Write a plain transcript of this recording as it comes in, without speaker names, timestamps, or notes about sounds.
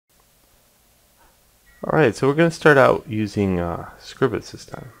Alright, so we're going to start out using Scribus this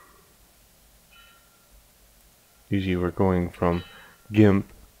time. Usually we're going from GIMP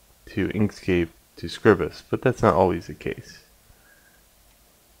to Inkscape to Scribus, but that's not always the case.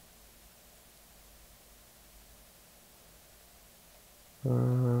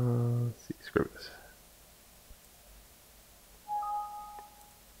 Let's see, Scribus.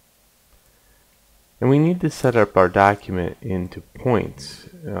 And we need to set up our document into points.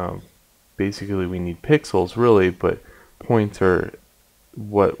 Basically we need pixels really, but points are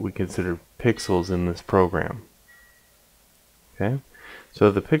what we consider pixels in this program. Okay, so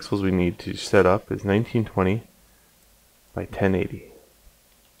the pixels we need to set up is 1920 by 1080.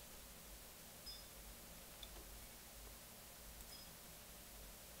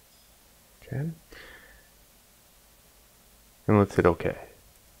 Okay, and let's hit OK.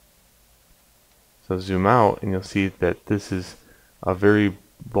 So zoom out and you'll see that this is a very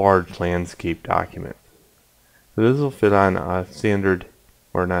large landscape document. So this will fit on a standard,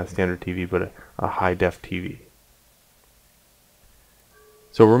 or not a standard TV, but a high-def TV.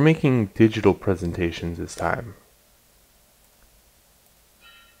 So we're making digital presentations this time.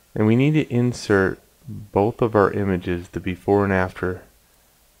 And we need to insert both of our images, the before and after,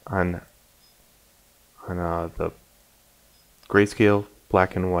 on the grayscale,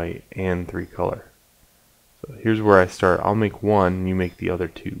 black and white, and 3-color. So here's where I start. I'll make one, you make the other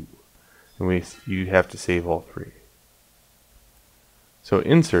two. And you have to save all three. So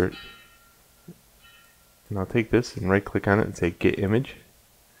insert, and I'll take this and right click on it and say get image.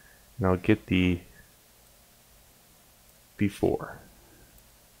 And I'll get the before.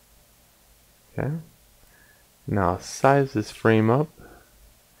 Okay. Now I'll size this frame up,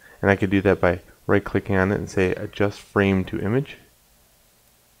 and I could do that by right clicking on it and say adjust frame to image.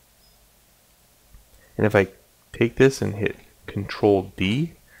 And if I take this and hit Control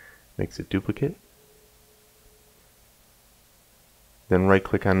D, makes it duplicate. Then right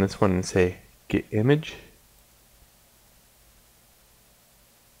click on this one and say get image.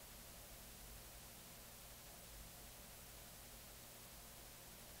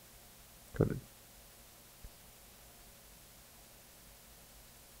 Go to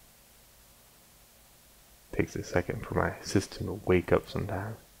takes a second for my system to wake up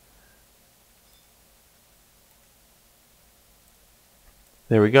sometimes.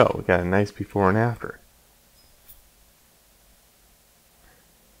 There we go. We got a nice before and after.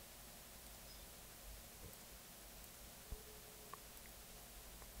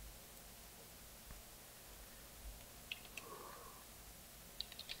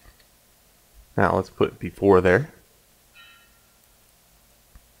 Now let's put before there.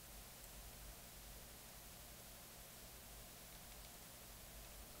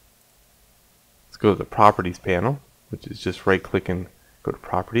 Let's go to the Properties panel, which is just right click and go to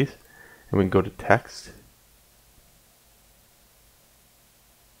Properties, and we can go to Text.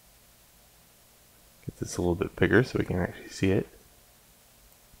 Get this a little bit bigger so we can actually see it.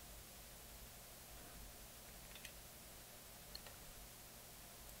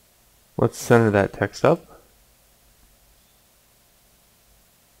 Let's center that text up.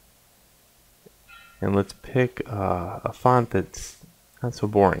 And let's pick a font that's not so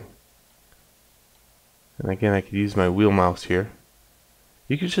boring. And again, I could use my wheel mouse here.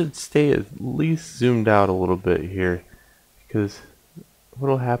 You should stay at least zoomed out a little bit here, because what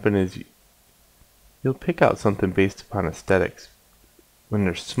will happen is you'll pick out something based upon aesthetics. When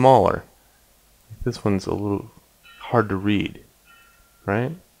they're smaller, this one's a little hard to read,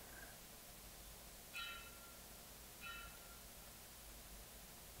 right?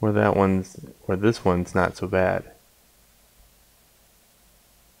 Where this one's not so bad.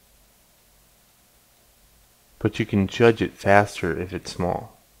 But you can judge it faster if it's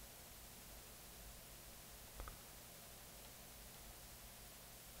small.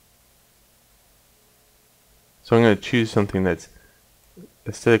 So I'm going to choose something that's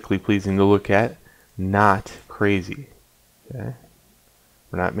aesthetically pleasing to look at, not crazy. Okay?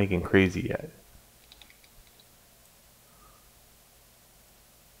 We're not making crazy yet.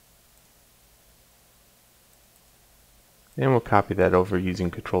 And we'll copy that over using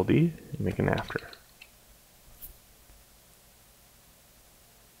Control D and make an after.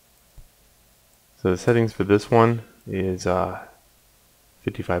 So the settings for this one is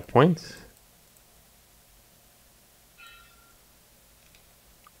 55 points.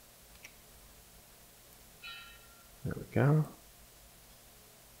 There we go.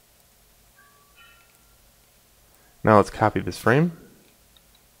 Now let's copy this frame.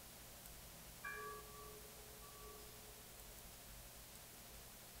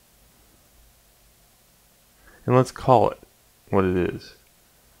 And let's call it what it is.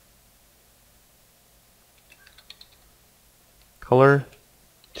 color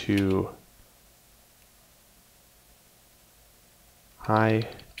to high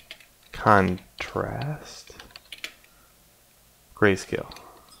contrast grayscale.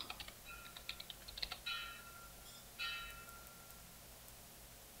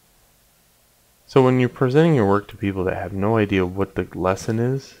 So when you're presenting your work to people that have no idea what the lesson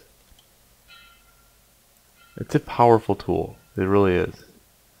is, it's a powerful tool. It really is.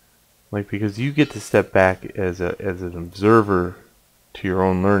 Like, because you get to step back as an observer to your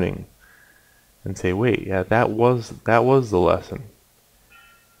own learning and say, wait, yeah, that was the lesson.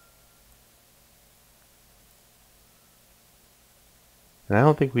 And I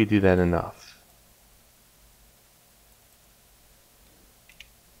don't think we do that enough.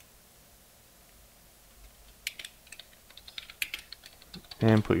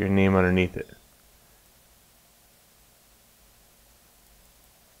 And put your name underneath it.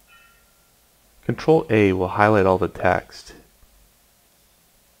 Control A will highlight all the text.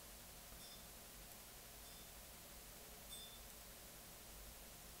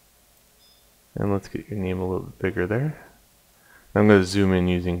 And let's get your name a little bit bigger there. I'm going to zoom in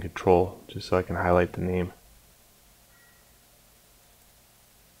using Control just so I can highlight the name.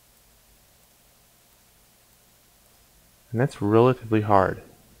 And that's relatively hard.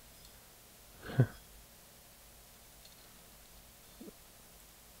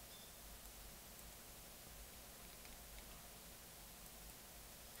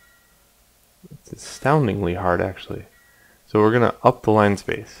 It's astoundingly hard, actually. So we're going to up the line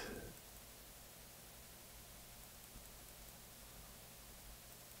space.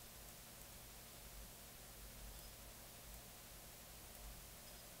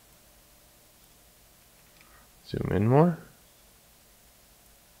 Zoom in more.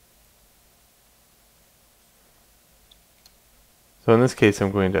 So in this case,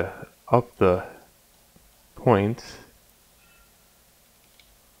 I'm going to up the points.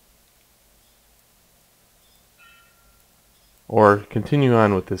 Or continue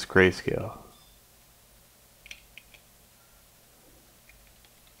on with this grayscale.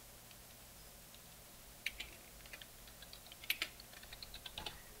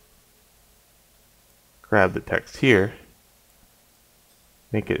 Grab the text here,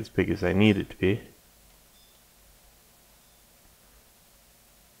 make it as big as I need it to be.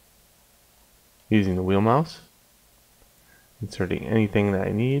 Using the wheel mouse, inserting anything that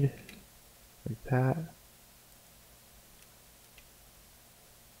I need, like that.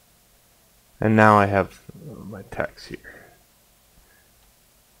 And now I have my text here.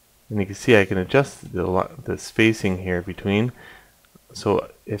 And you can see I can adjust the spacing here between.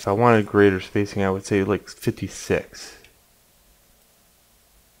 So if I wanted greater spacing, I would say like 56.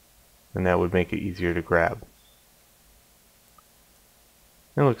 And that would make it easier to grab.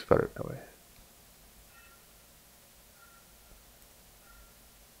 It looks better that way.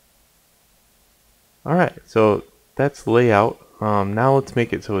 Alright, so that's layout. Now let's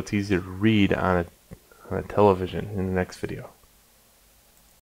make it so it's easier to read on a television in the next video.